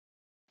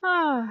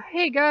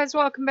Hey guys,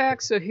 welcome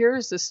back. So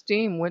here's the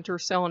Steam winter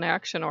sale in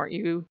action. Aren't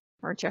you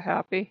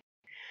happy?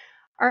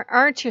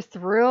 Aren't you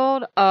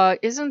thrilled?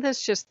 Isn't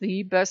this just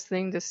the best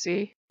thing to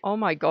see? Oh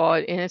my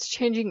God, and it's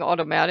changing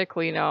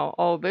automatically now.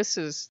 Oh, this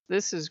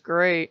is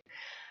great.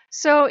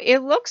 So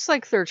it looks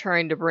like they're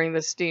trying to bring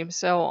the Steam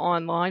sale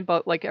online,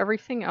 but like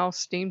everything else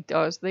Steam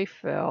does, they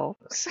fail.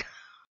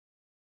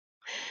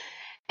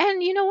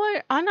 And you know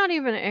what? I'm not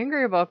even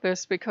angry about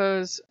this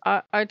because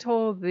I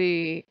told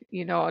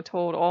I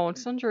told all and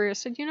sundry, I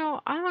said,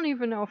 I don't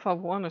even know if I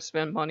want to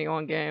spend money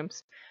on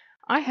games.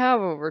 I have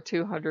over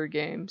 200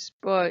 games,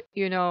 but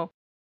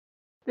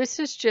this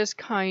is just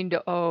kind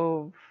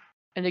of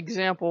an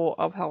example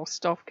of how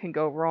stuff can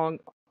go wrong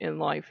in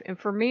life. And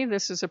for me,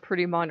 this is a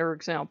pretty minor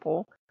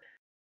example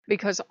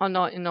because I'm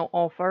not in an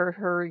all-fired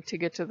hurry to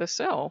get to the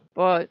sale,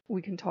 but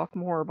we can talk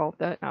more about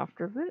that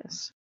after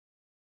this.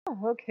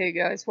 Okay,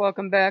 guys,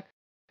 welcome back.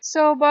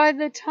 So, by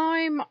the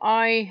time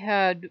I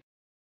had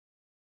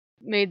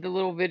made the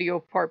little video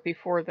part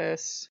before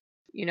this,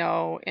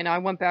 and I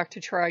went back to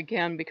try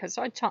again because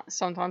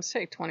sometimes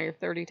take 20 or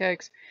 30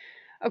 takes,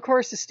 of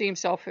course, the Steam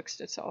sale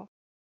fixed itself.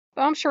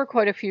 But I'm sure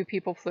quite a few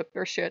people flipped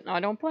their shit, and I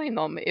don't blame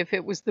them. If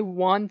it was the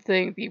one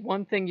thing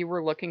you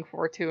were looking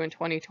forward to in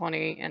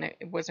 2020 and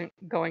it wasn't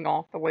going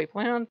off the way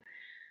planned,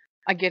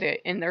 I get it,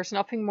 and there's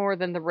nothing more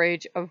than the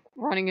rage of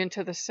running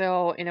into the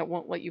sale and it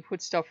won't let you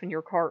put stuff in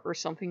your cart or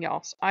something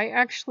else. I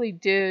actually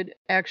did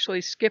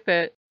skip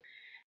it,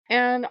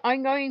 and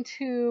I'm going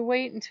to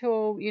wait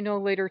until,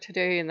 later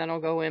today and then I'll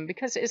go in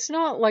because it's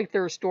not like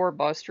there's door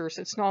busters.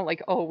 It's not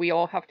like, oh, we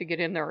all have to get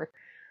in there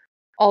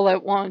all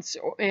at once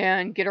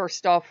and get our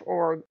stuff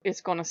or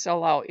it's going to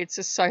sell out. It's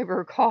a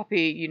cyber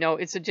copy,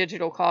 it's a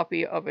digital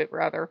copy of it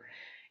rather.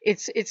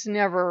 It's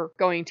never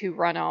going to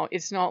run out.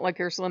 It's not like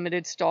there's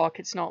limited stock.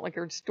 It's not like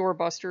there's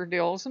doorbuster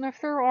deals. And if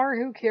there are,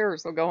 who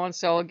cares? They'll go on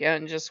sale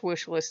again. Just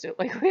wish list it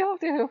like we all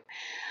do.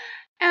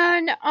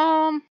 And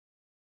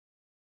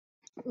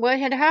what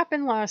had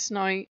happened last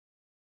night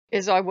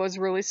is I was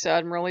really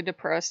sad and really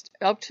depressed,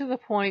 up to the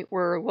point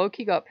where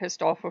Loki got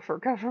pissed off with her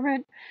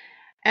government.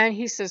 And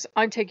he says,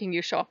 I'm taking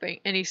you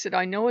shopping. And he said,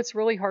 I know it's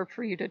really hard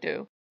for you to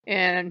do.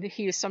 And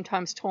he has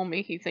sometimes told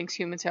me he thinks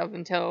humans have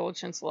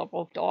intelligence level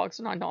of dogs.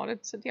 And I nodded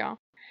and said, yeah.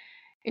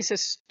 He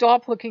says,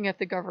 stop looking at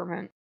the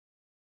government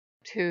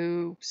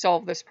to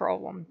solve this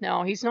problem.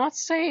 Now, he's not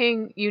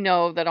saying,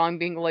 that I'm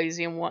being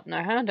lazy and wanting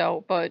a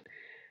handout, but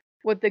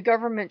what the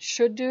government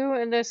should do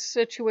in this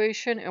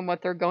situation and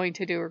what they're going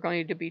to do are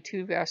going to be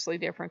two vastly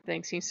different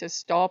things. He says,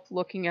 stop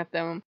looking at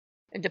them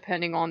and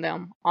depending on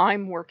them.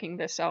 I'm working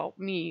this out.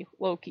 Me,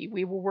 Loki,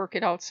 we will work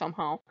it out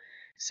somehow.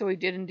 So he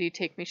did indeed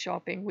take me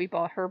shopping. We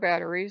bought her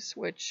batteries,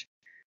 which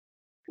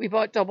we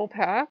bought double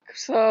pack.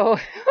 So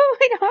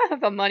we don't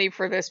have the money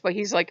for this, but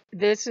he's like,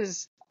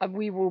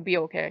 we will be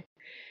okay.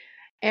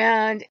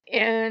 And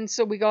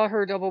so we got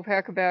her a double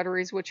pack of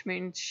batteries, which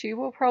means she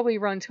will probably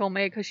run till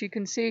May because you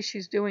can see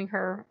she's doing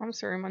her, I'm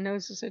sorry, my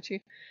nose is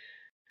itchy.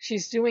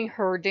 She's doing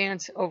her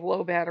dance of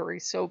low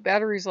batteries. So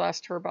batteries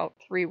last her about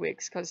 3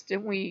 weeks because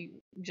didn't we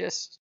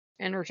just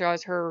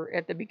energize her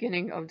at the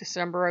beginning of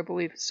December, I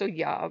believe? So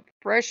yeah,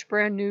 fresh,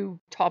 brand new,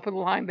 top of the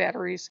line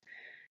batteries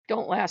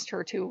don't last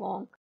her too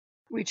long.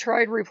 We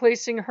tried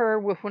replacing her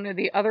with one of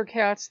the other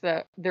cats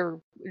that they're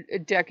a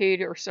decade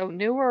or so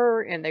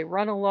newer and they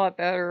run a lot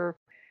better.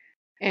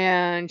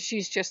 And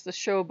she's just the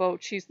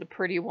showboat. She's the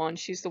pretty one.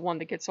 She's the one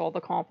that gets all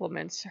the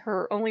compliments.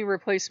 Her only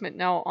replacement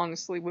now,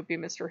 honestly, would be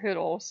Mr.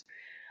 Hiddles.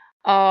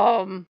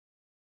 Um,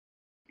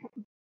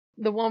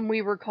 the one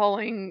we were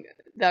calling,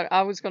 that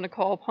I was going to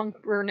call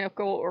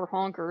Pumpernickel or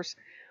Honkers.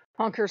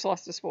 Honkers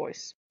lost his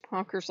voice.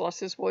 Honkers lost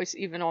his voice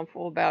even on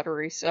full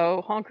battery.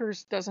 So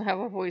Honkers doesn't have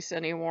a voice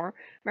anymore.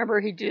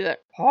 Remember he did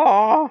that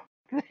paw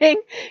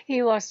thing?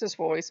 He lost his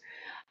voice.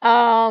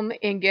 And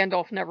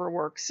Gandalf never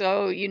works.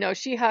 So,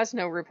 she has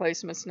no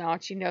replacements now.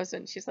 She knows it.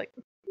 And she's like,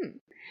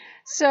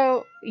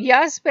 So,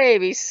 yes,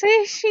 baby.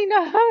 See, she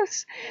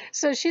knows.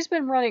 So she's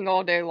been running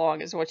all day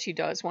long is what she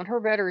does. When her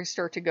batteries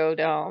start to go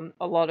down,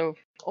 a lot of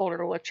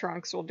older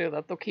electronics will do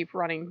that. They'll keep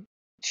running.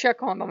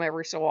 Check on them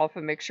every so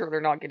often. Make sure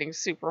they're not getting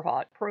super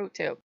hot. Pro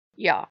tip.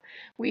 Yeah.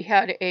 We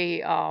had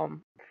a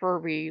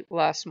Furby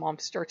last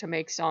month start to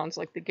make sounds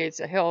like the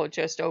gates of hell had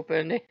just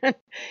opened.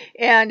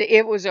 And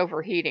it was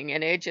overheating.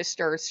 And it just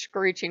started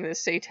screeching the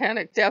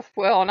satanic death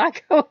well. And I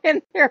go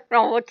in there and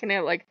I'm looking at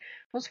it like,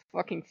 those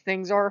fucking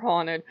things are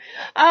haunted.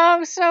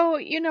 So,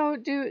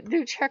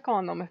 do check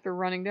on them if they're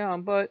running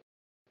down. But,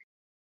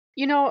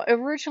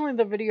 originally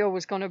the video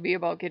was going to be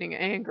about getting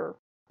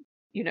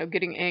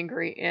getting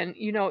angry. And,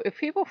 if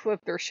people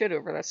flip their shit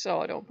over that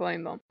cell, I don't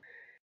blame them.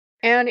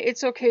 And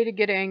it's okay to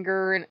get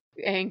angry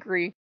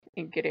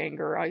and get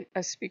anger.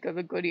 I speak of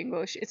the good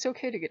English. It's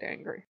okay to get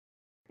angry.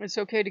 It's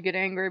okay to get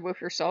angry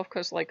with yourself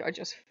because, like, I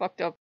just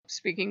fucked up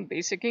speaking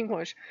basic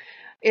English.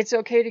 It's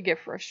okay to get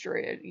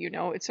frustrated,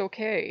 it's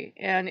okay.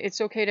 And it's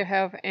okay to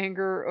have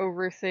anger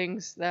over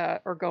things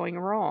that are going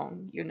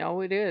wrong,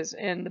 it is.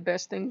 And the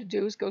best thing to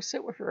do is go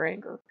sit with your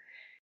anger.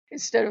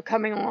 Instead of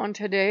coming on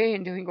today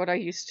and doing what I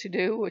used to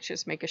do, which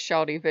is make a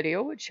shouty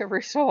video, which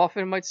every so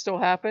often might still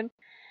happen,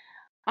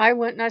 I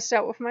went and I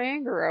sat with my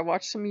anger. I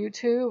watched some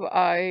YouTube.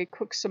 I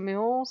cooked some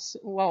meals.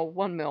 Well,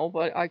 one meal,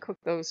 but I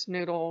cooked those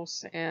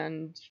noodles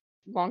and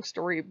long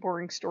story,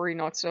 boring story,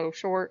 not so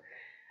short.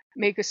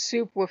 Make a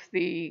soup with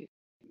you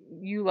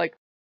like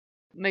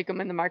make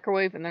them in the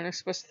microwave and then you're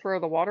supposed to throw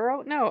the water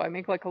out. No, I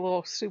make like a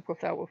little soup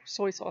with that with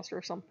soy sauce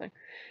or something.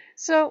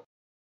 So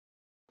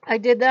I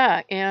did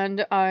that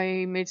and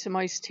I made some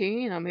iced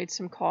tea and I made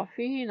some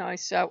coffee and I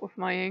sat with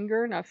my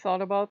anger and I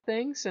thought about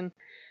things and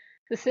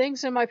the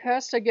things in my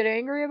past I get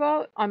angry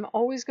about, I'm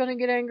always going to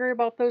get angry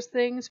about those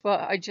things, but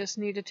I just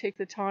need to take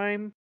the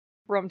time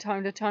from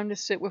time to time to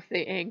sit with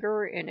the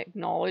anger and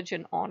acknowledge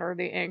and honor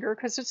the anger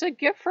because it's a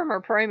gift from our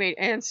primate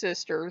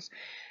ancestors.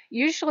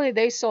 Usually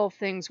they solve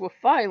things with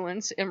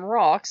violence and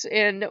rocks,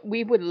 and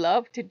we would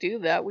love to do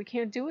that. We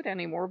can't do it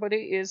anymore, but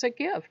it is a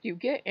gift. You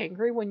get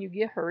angry when you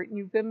get hurt and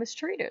you've been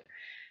mistreated.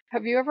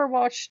 Have you ever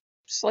watched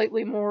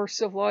slightly more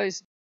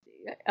civilized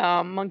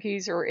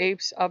monkeys or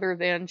apes other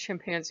than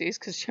chimpanzees,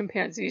 because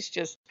chimpanzees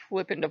just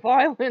flip into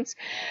violence?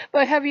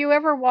 But have you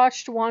ever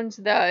watched ones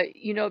that,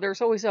 there's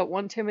always that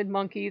one timid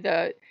monkey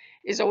that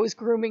is always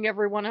grooming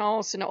everyone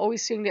else and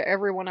always seeing to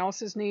everyone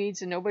else's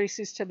needs and nobody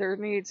sees to their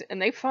needs,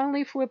 and they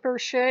finally flip her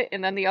shit,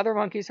 and then the other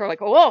monkeys are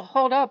like, oh,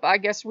 hold up, I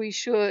guess we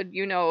should,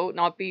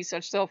 not be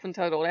such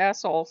self-entitled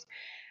assholes.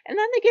 And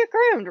then they get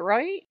groomed,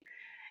 right?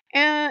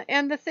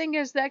 And the thing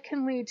is that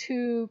can lead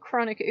to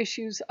chronic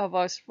issues of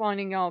us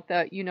finding out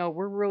that,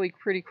 we're really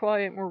pretty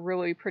quiet and we're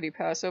really pretty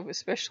passive,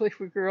 especially if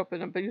we grew up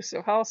in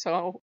abusive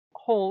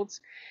households.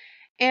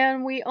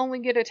 And we only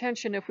get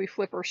attention if we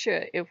flip our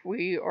shit, if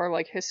we are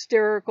like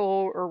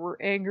hysterical or we're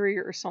angry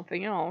or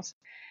something else.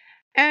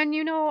 And,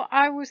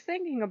 I was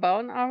thinking about,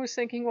 and I was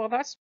thinking, well,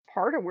 that's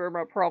part of where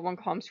my problem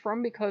comes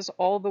from because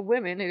all the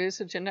women, it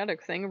is a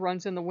genetic thing,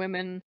 runs in the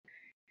women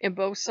in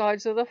both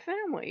sides of the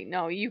family.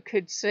 Now, you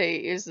could say,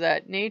 is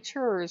that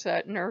nature or is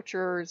that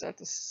nurture or is that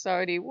the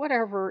society?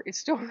 Whatever, it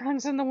still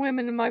runs in the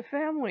women in my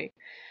family.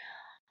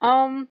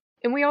 And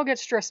we all get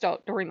stressed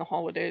out during the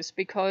holidays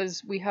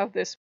because we have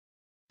this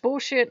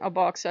bullshit in a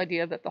box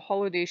idea that the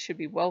holidays should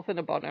be wealth and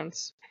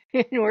abundance.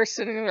 And we're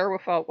sitting there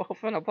without wealth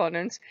and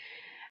abundance.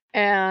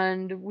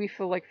 And we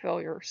feel like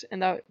failures.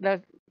 And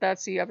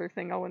that's the other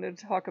thing I wanted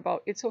to talk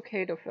about. It's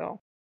okay to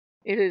fail.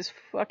 It is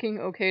fucking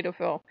okay to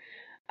fail.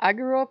 I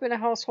grew up in a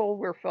household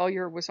where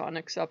failure was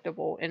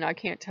unacceptable, and I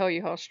can't tell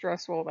you how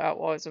stressful that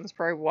was, and it's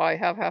probably why I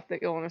have half the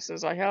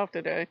illnesses I have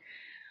today.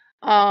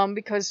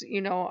 Because,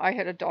 I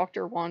had a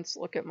doctor once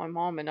look at my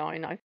mom and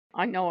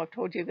I know I've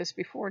told you this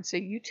before, and say,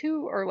 you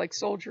two are like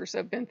soldiers that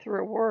have been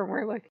through a war, and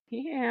we're like,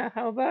 yeah,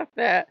 how about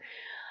that?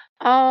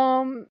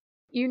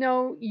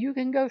 You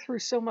can go through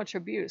so much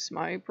abuse.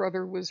 My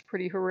brother was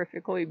pretty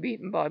horrifically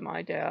beaten by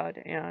my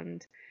dad,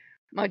 and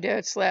my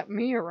dad slapped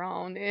me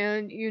around,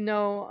 and,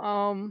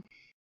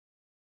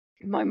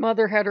 my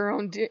mother had her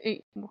own,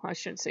 well, I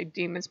shouldn't say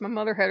demons. My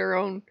mother had her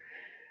own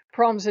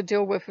problems to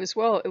deal with as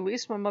well. At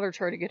least my mother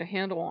tried to get a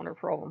handle on her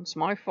problems.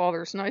 My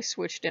father's nice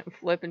switch didn't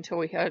flip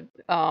until he had,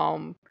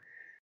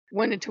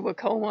 went into a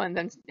coma and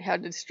then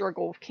had to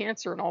struggle with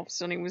cancer, and all of a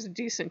sudden he was a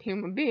decent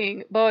human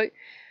being. But,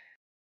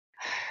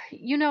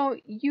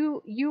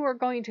 you are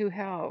going to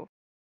have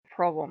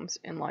problems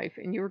in life,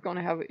 and you're going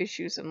to have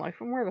issues in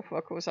life. And where the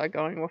fuck was I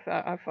going with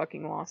that? I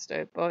fucking lost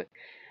it. But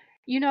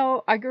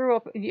I grew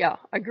up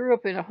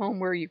in a home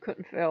where you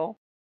couldn't fail,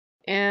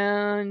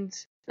 and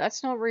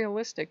that's not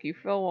realistic. You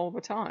fail all the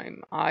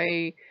time.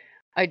 I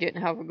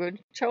didn't have a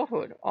good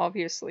childhood,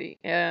 obviously,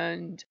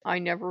 and I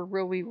never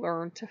really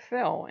learned to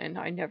fail, and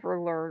I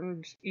never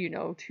learned,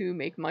 to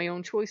make my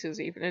own choices,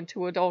 even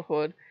into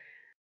adulthood.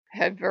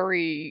 Had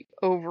very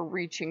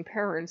overreaching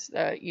parents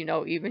that,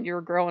 even you're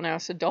a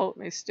grown-ass adult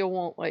and they still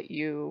won't let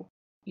you,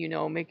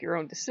 make your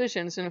own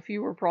decisions. And if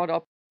you were brought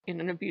up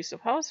in an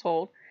abusive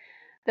household,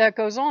 that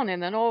goes on,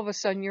 and then all of a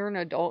sudden you're an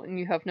adult and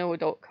you have no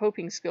adult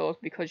coping skills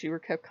because you were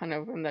kept kind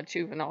of in that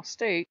juvenile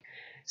state.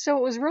 So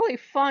it was really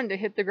fun to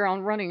hit the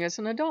ground running as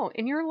an adult,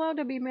 and you're allowed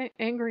to be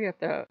angry at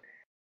that.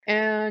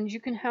 And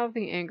you can have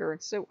the anger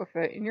and sit with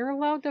it, and you're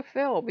allowed to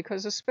fail,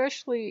 because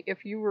especially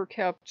if you were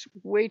kept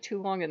way too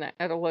long in that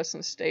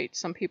adolescent state,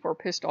 some people are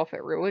pissed off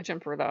at religion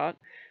for that,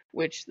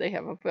 which they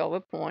have a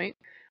valid point.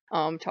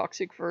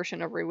 Toxic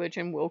version of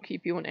religion will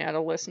keep you in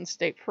adolescent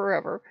state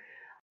forever.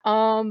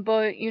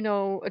 But,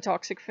 a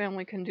toxic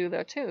family can do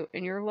that too.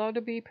 And you're allowed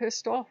to be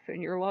pissed off,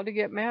 and you're allowed to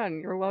get mad,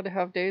 and you're allowed to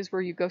have days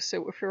where you go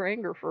sit with your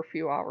anger for a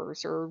few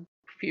hours or a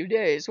few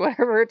days,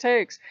 whatever it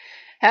takes.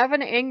 Have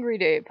an angry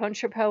day,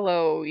 punch a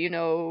pillow,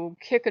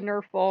 kick a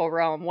Nerf ball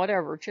around,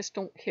 whatever. Just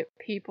don't hit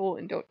people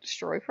and don't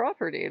destroy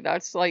property.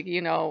 That's like,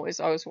 as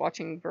I was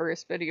watching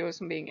various videos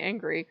and being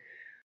angry,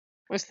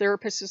 this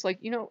therapist is like,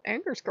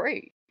 anger's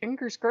great.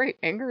 Anger's great.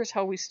 Anger is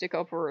how we stick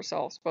up for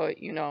ourselves, but,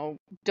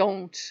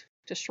 don't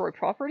destroy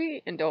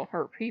property and don't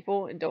hurt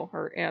people and don't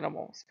hurt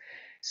animals.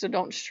 So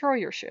don't destroy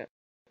your shit.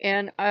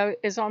 And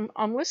as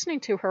I'm listening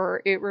to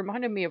her, it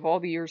reminded me of all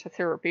the years of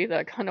therapy that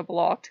I kind of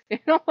blocked. And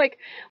I'm like,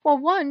 well,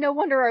 one, no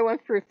wonder I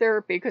went through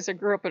therapy because I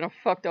grew up in a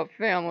fucked up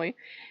family.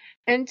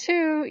 And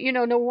two,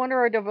 no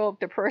wonder I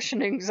developed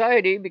depression and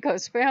anxiety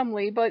because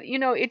family. But,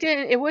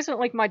 it wasn't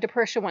like my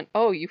depression went,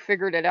 oh, you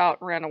figured it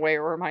out, ran away,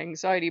 or my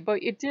anxiety.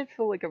 But it did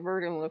feel like a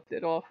burden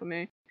lifted off of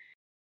me.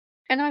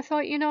 And I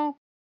thought,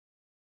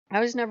 I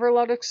was never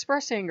allowed to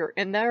express anger,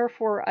 and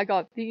therefore I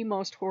got the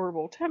most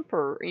horrible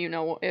temper.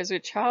 As a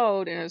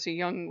child and as a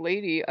young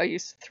lady, I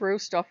used to throw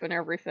stuff and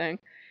everything.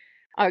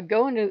 I'd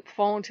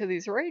fall into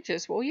these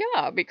rages. Well,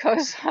 yeah,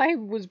 because I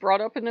was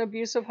brought up in an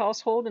abusive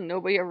household and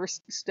nobody ever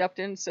stepped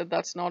in and said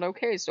that's not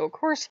okay. So, of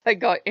course, I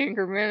got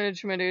anger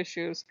management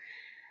issues.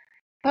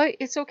 But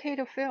it's okay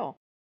to feel.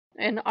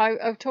 And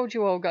I've told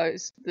you all,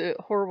 guys, the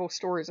horrible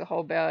stories of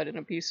how bad and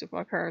abusive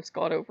my parents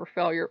got over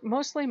failure.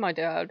 Mostly my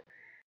dad.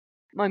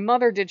 My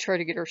mother did try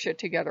to get her shit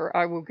together.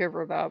 I will give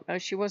her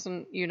that. She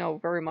wasn't,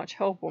 very much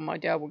help when my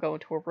dad would go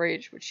into a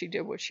rage, but she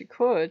did what she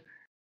could.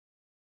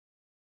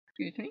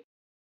 Excuse me.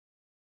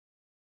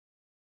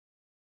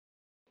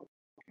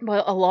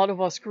 But a lot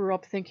of us grew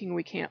up thinking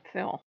we can't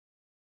fail.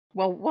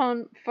 Well,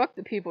 one, fuck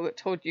the people that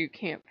told you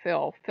can't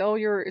fail.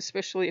 Failure,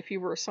 especially if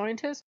you were a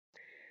scientist,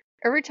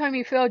 every time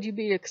you failed, you'd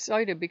be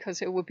excited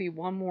because it would be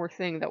one more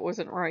thing that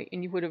wasn't right,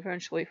 and you would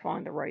eventually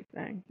find the right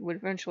thing. You would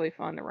eventually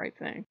find the right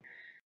thing.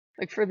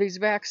 Like for these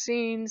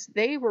vaccines,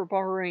 they were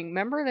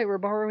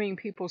borrowing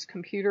people's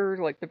computers,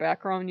 like the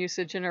background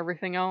usage and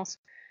everything else.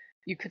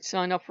 You could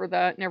sign up for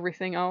that and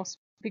everything else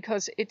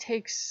because it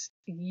takes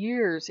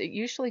years. It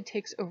usually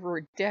takes over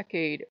a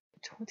decade,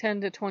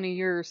 10 to 20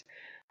 years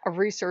of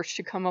research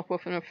to come up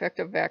with an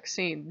effective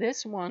vaccine.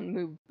 This one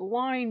moved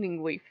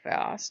blindingly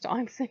fast.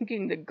 I'm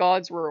thinking the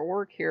gods were at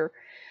work here.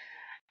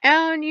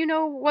 And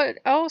what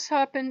else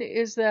happened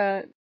is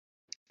that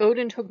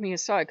Odin took me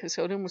aside because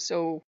Odin was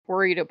so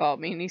worried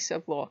about me, and he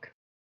said, look,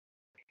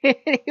 he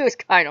was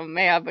kind of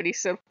mad, but he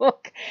said,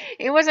 look,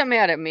 he wasn't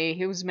mad at me.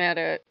 He was mad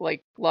at,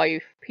 like,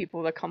 life,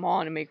 people that come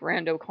on and make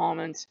rando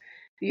comments,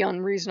 the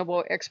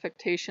unreasonable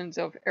expectations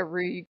of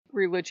every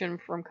religion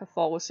from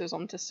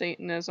Catholicism to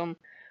Satanism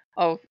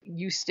of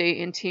you stay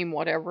in team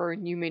whatever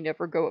and you may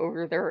never go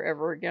over there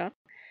ever again.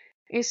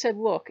 And he said,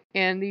 look,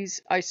 and these,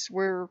 I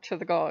swear to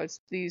the gods,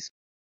 these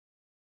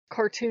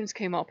cartoons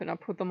came up and I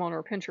put them on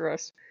our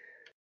Pinterest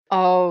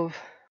of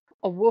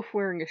a wolf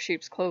wearing a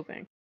sheep's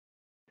clothing.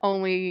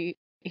 Only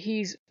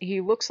he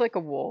looks like a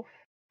wolf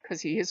because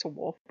he is a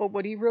wolf, but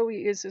what he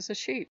really is a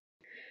sheep.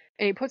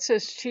 And he puts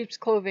his sheep's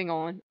clothing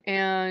on,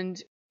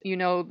 and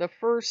the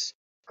first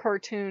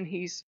cartoon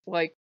he's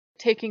like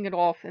taking it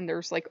off, and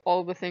there's like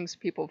all the things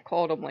people have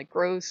called him, like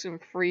gross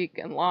and freak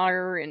and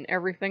liar and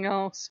everything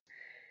else.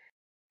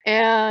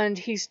 And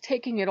he's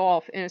taking it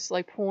off, and it's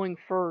like pulling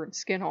fur and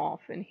skin off,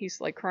 and he's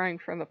like crying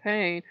from the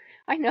pain.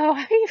 I know,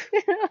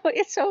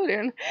 it's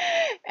Odin.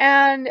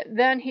 And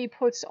then he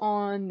puts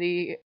on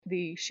the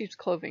sheep's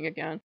clothing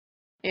again.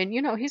 And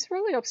he's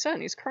really upset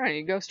and he's crying.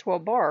 He goes to a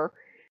bar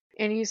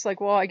and he's like,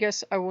 well, I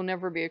guess I will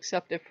never be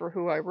accepted for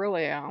who I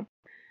really am.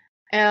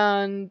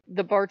 And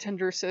the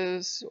bartender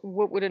says,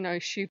 what would a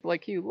nice sheep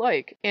like you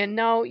like? And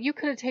now you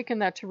could have taken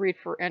that to read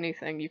for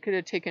anything. You could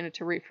have taken it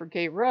to read for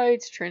gay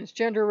rights,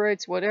 transgender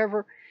rights,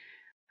 whatever.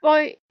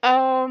 But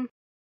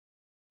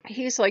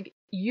he's like,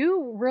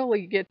 you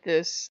really get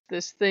this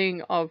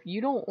thing of you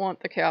don't want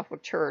the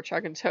Catholic Church.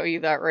 I can tell you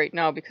that right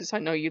now because I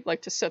know you'd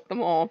like to set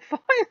them all on fire.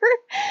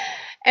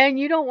 And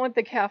you don't want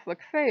the Catholic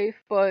faith,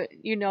 but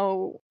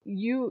you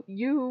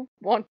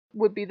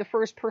would be the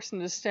first person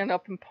to stand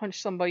up and punch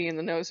somebody in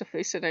the nose if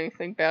they said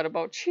anything bad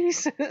about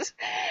Jesus.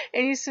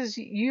 And he says,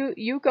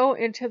 you go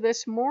into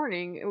this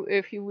mourning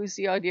if you lose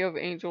the idea of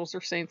angels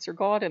or saints or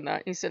God in that.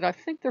 And he said, I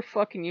think they're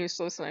fucking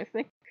useless, and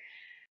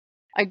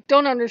I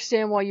don't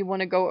understand why you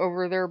want to go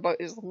over there,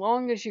 but as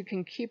long as you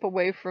can keep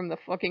away from the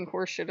fucking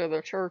horseshit of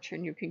the church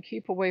and you can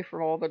keep away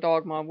from all the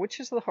dogma,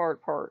 which is the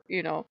hard part,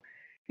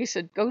 He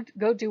said, go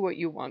do what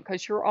you want,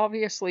 because you're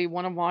obviously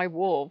one of my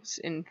wolves,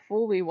 and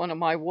fully one of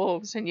my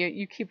wolves, and yet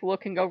you keep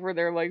looking over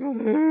there like,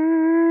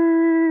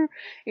 Arr.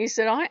 He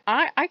said,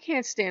 I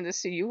can't stand to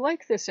see you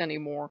like this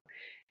anymore.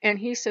 And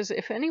he says,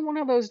 if any one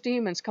of those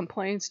demons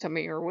complains to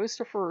me, or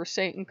Lucifer or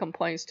Satan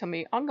complains to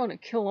me, I'm going to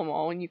kill them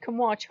all, and you can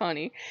watch,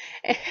 honey.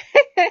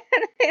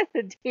 And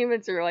the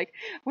demons are like,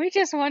 we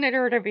just wanted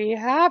her to be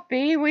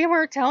happy. We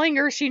weren't telling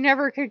her she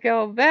never could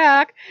go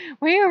back.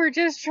 We were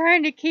just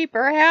trying to keep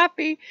her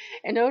happy.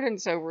 And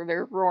Odin's over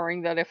there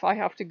roaring that if I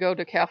have to go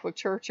to Catholic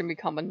Church and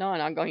become a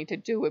nun, I'm going to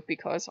do it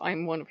because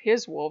I'm one of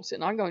his wolves,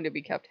 and I'm going to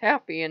be kept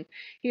happy. And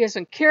he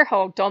doesn't care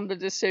how dumb the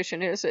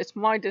decision is. It's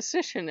my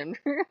decision. And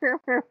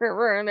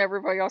and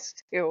everybody else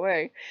stay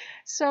away.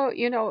 So,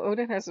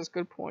 Odin has his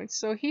good points.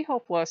 So he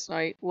helped last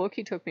night.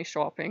 Loki took me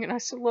shopping, and I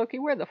said, Loki,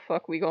 where the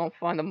fuck we gonna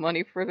find the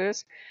money for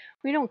this?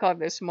 We don't got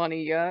this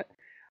money yet.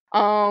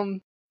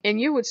 And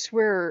you would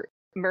swear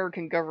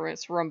American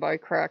government's run by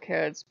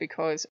crackheads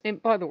because,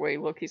 and by the way,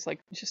 Loki's like,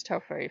 just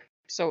have faith.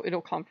 so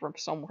it'll come from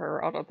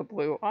somewhere out of the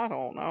blue. I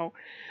don't know.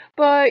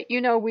 But,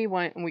 we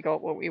went and we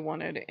got what we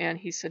wanted, and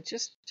he said,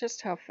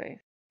 just have faith.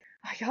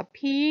 I got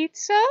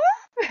pizza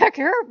back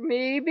here,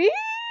 maybe?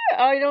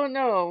 I don't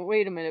know.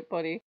 Wait a minute,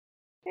 buddy.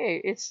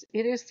 Hey,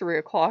 it is 3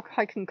 o'clock.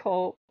 I can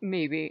call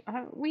maybe.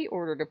 We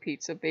ordered a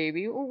pizza,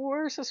 baby.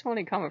 Where's this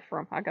money coming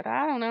from? I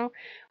don't know.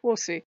 We'll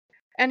see.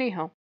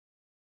 Anyhow,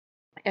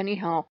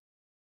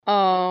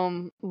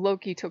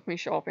 Loki took me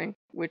shopping,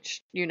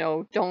 which,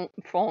 don't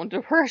fall into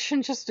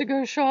depression just to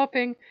go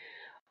shopping.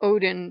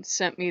 Odin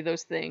sent me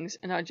those things,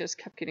 and I just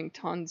kept getting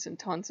tons and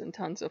tons and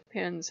tons of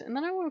pins. And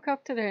then I woke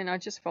up today and I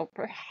just felt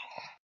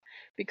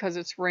because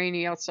it's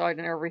rainy outside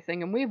and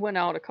everything. And we went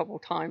out a couple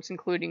times,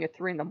 including at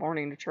 3 in the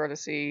morning, to try to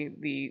see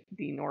the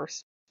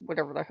North,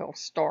 whatever the hell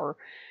star,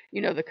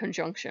 the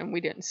conjunction.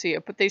 We didn't see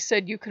it, but they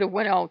said you could have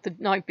went out the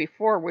night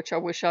before, which I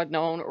wish I'd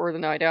known, or the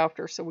night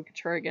after, so we could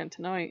try again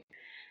tonight,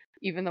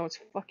 even though it's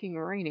fucking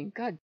raining.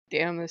 God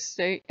damn this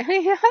state.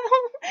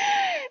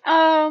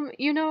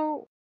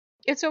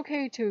 It's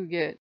okay to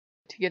get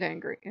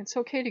angry. It's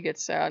okay to get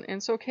sad, and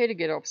it's okay to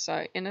get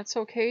upset, and it's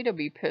okay to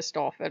be pissed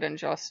off at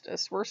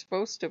injustice. We're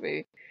supposed to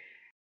be.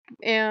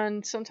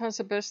 And sometimes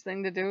the best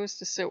thing to do is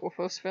to sit with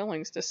those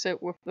feelings, to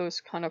sit with those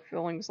kind of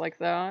feelings like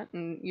that.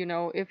 And,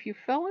 if you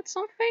fell at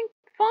something,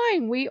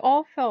 fine. We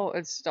all fell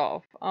at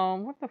stuff.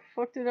 What the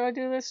fuck did I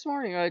do this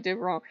morning? I did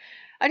wrong.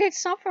 I did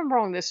something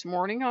wrong this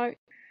morning.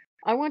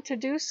 I went to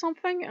do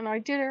something and I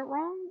did it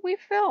wrong. We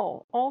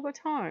fell all the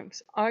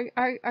times.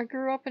 I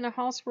grew up in a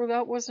house where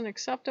that wasn't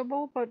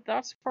acceptable, but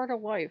that's part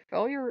of life.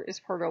 Failure is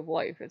part of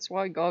life. It's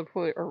why God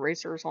put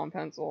erasers on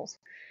pencils.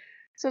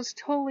 So it's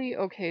totally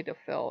okay to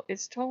fail.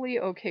 It's totally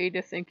okay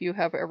to think you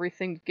have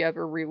everything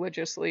together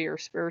religiously or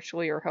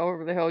spiritually or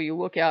however the hell you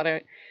look at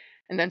it.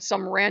 And then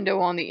some rando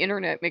on the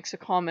internet makes a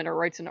comment or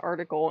writes an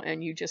article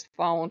and you just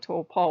fall into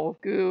a pile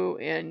of goo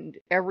and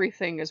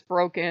everything is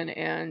broken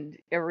and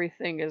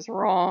everything is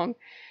wrong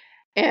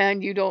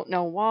and you don't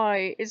know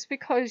why. It's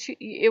because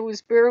it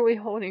was barely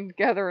holding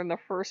together in the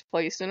first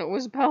place and it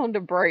was bound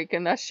to break,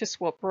 and that's just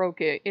what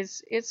broke it.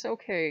 It's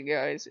okay,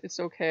 guys. It's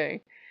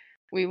okay.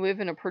 We live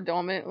in a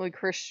predominantly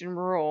Christian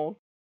world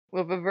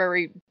with a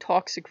very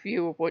toxic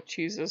view of what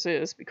Jesus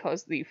is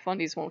because the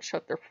fundies won't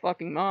shut their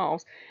fucking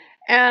mouths.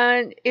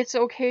 And it's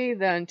okay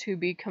then to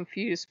be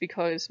confused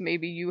because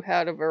maybe you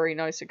had a very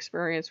nice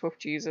experience with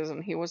Jesus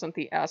and he wasn't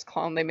the ass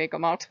clown they make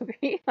him out to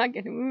be. I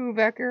get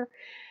back here.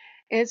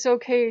 It's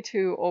okay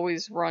to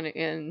always run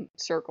in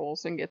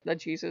circles and get the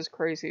Jesus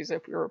crazies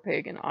if you're a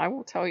pagan. I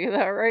will tell you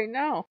that right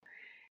now.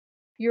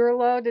 You're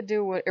allowed to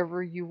do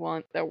whatever you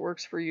want that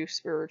works for you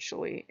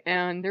spiritually.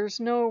 And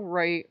there's no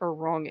right or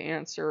wrong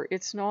answer.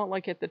 It's not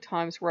like at the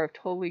times where I've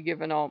totally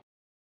given up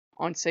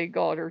on, say,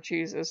 God or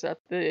Jesus, that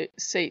the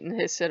Satan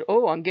has said,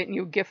 oh, I'm getting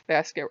you a gift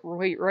basket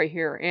right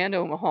here, and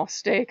Omaha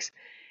steaks.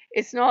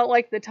 It's not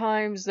like the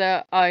times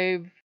that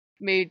I've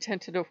made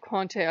tentative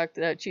contact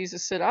that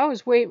Jesus said, I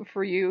was waiting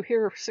for you,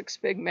 here are 6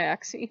 Big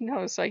Macs. He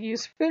knows I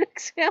use good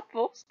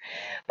examples.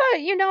 But,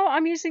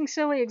 I'm using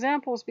silly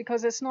examples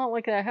because it's not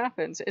like that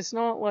happens. It's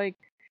not like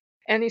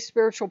any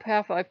spiritual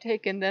path I've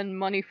taken, then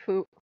money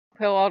fell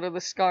out of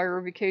the sky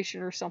or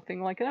vacation or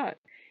something like that.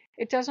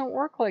 It doesn't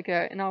work like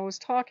that. And I was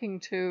talking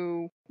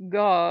to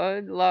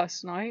God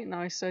last night and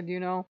I said,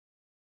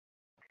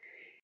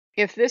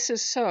 if this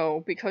is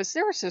so, because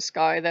there's this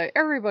guy that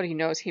everybody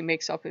knows he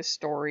makes up his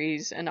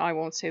stories, and I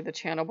won't say the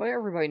channel, but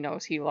everybody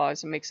knows he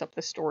lies and makes up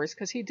the stories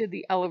because he did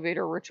the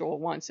elevator ritual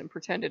once and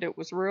pretended it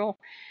was real.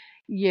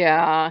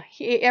 Yeah,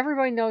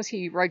 everybody knows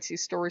he writes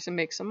these stories and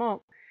makes them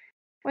up.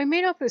 I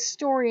made up this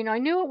story, and I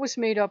knew it was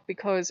made up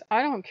because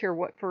I don't care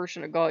what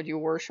version of God you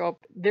worship.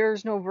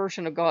 There's no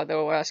version of God that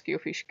will ask you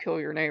if you should kill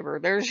your neighbor.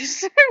 There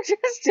just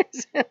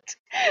isn't.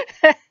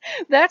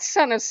 That's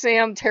Son of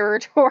Sam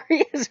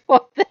territory is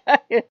what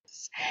that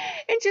is.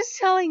 And just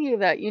telling you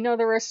that,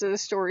 the rest of the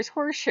story's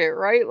horseshit,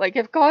 right? Like,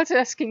 if God's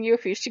asking you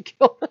if you should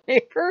kill the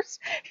neighbors,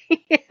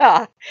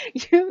 yeah,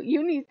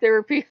 you need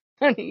therapy.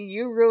 Honey,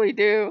 you really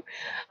do.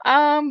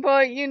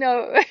 But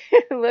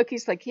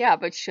Loki's like, yeah,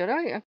 but should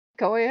I?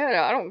 Go ahead,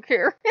 I don't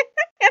care.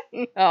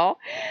 No.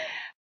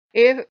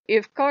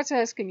 If God's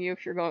asking you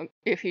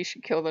if he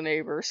should kill the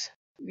neighbors,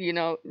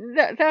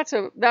 that's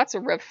a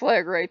red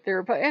flag right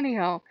there. But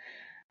anyhow,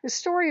 the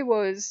story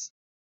was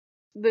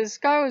this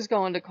guy was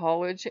going to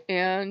college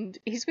and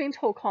he's being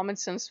told common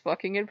sense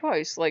fucking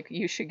advice, like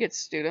you should get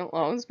student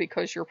loans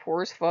because you're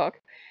poor as fuck,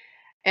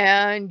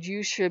 and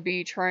you should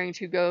be trying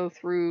to go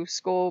through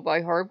school by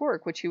hard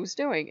work, which he was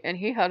doing. And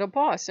he had a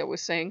boss that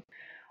was saying,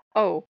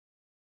 oh,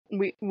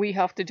 we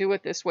have to do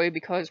it this way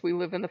because we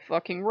live in the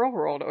fucking real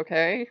world,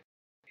 okay?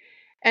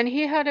 And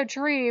he had a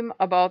dream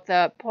about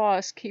that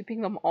boss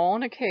keeping them all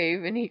in a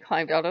cave, and he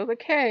climbed out of the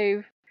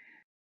cave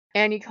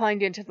and he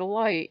climbed into the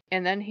light,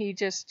 and then he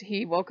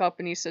woke up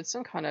and he said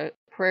some kind of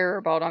prayer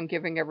about I'm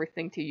giving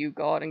everything to you,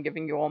 God, and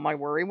giving you all my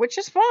worry, which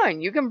is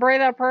fine. You can pray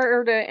that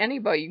prayer to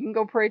anybody. You can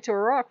go pray to a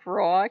rock for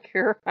all I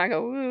care. I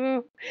go,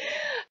 ooh.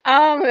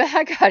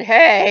 I got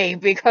hey,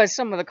 because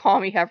some of the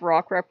kami have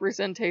rock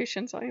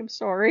representations. I am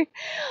sorry.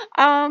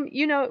 But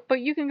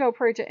you can go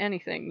pray to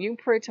anything. You can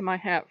pray to my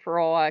hat for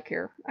all I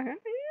care.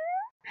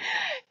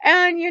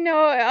 And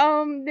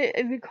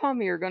the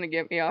kami are gonna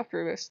get me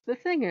after this. The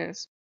thing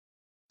is,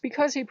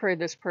 because he prayed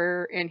this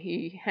prayer and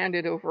he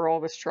handed over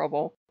all this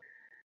trouble,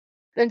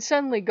 then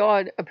suddenly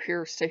God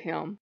appears to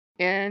him.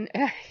 And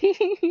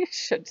he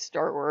should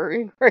start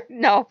worrying right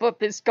now, but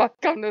this God,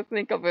 come to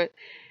think of it,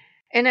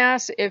 and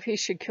asks if he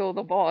should kill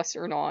the boss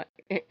or not,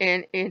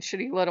 and should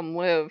he let him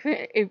live?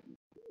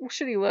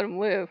 Should he let him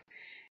live?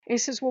 And he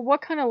says, well,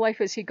 what kind of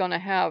life is he going to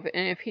have?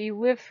 And if he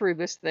lived through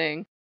this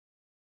thing,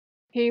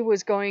 he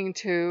was going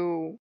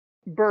to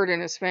burden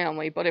his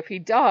family, but if he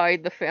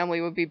died, the family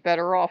would be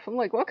better off. I'm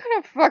like, what kind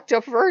of fucked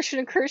up version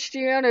of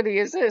Christianity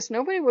is this?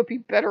 Nobody would be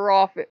better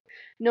off.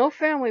 No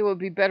family would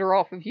be better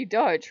off if you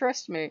died,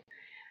 trust me.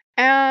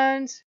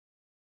 And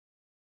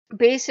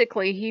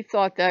basically, he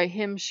thought that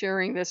him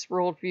sharing this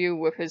worldview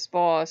with his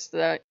boss,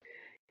 that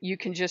you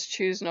can just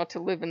choose not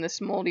to live in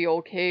this moldy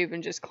old cave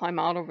and just climb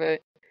out of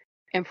it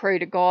and pray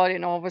to God,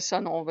 and all of a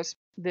sudden all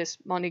this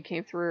money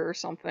came through or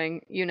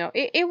something.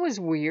 It was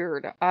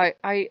weird.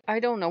 I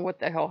don't know what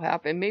the hell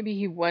happened. Maybe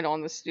he went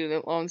on the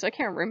student loans. I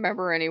can't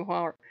remember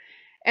anymore.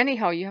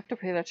 Anyhow, you have to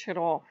pay that shit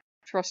off.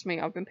 Trust me,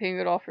 I've been paying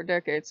it off for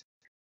decades.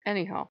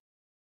 Anyhow,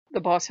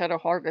 the boss had a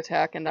heart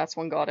attack, and that's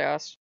when God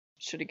asked,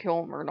 should he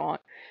kill him or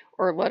not?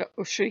 Or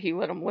should he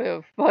let him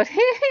live? But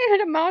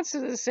it amounts to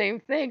the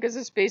same thing, because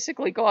it's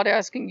basically God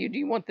asking you, do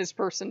you want this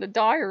person to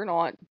die or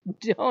not?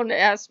 Don't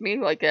ask me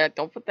like that.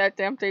 Don't put that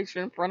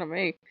temptation in front of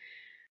me.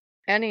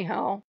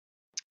 Anyhow,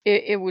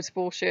 it was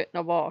bullshit in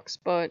a box,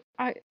 but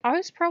I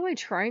was probably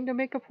trying to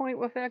make a point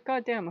with that.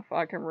 Goddamn if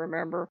I can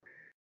remember.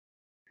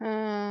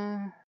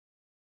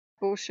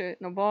 Bullshit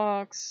in a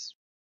box.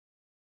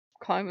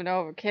 Climbing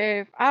out of a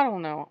cave. I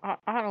don't know.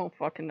 I don't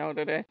fucking know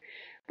today.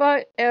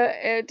 But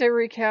to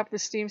recap, the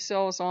Steam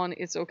sale is on.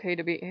 It's okay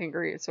to be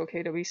angry. It's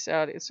okay to be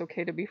sad. It's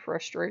okay to be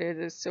frustrated.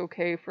 It's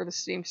okay for the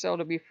Steam sale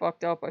to be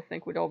fucked up. I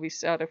think we'd all be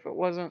sad if it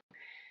wasn't.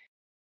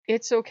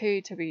 It's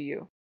okay to be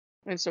you.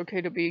 It's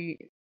okay to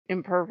be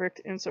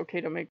imperfect. And it's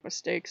okay to make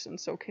mistakes. And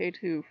it's okay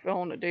to fail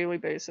on a daily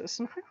basis.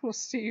 And I will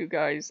see you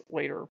guys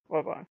later.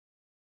 Bye-bye.